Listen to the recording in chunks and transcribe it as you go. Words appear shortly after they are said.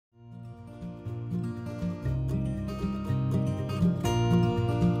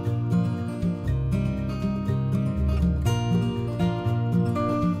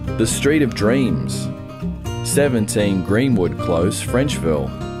The Street of Dreams, 17 Greenwood Close, Frenchville.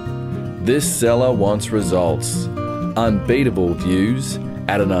 This seller wants results. Unbeatable views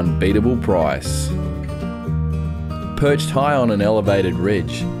at an unbeatable price. Perched high on an elevated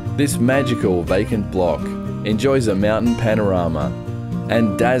ridge, this magical vacant block enjoys a mountain panorama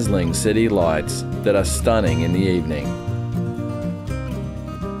and dazzling city lights that are stunning in the evening.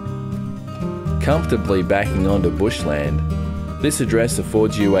 Comfortably backing onto bushland, this address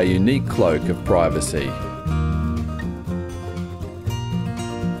affords you a unique cloak of privacy.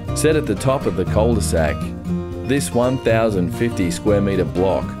 Set at the top of the cul-de-sac, this 1,050 square metre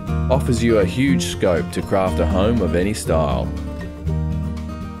block offers you a huge scope to craft a home of any style.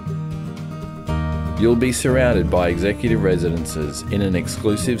 You'll be surrounded by executive residences in an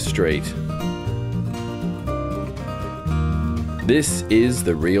exclusive street. This is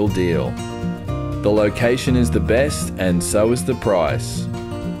the real deal. The location is the best and so is the price.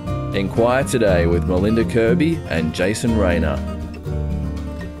 Inquire today with Melinda Kirby and Jason Rayner.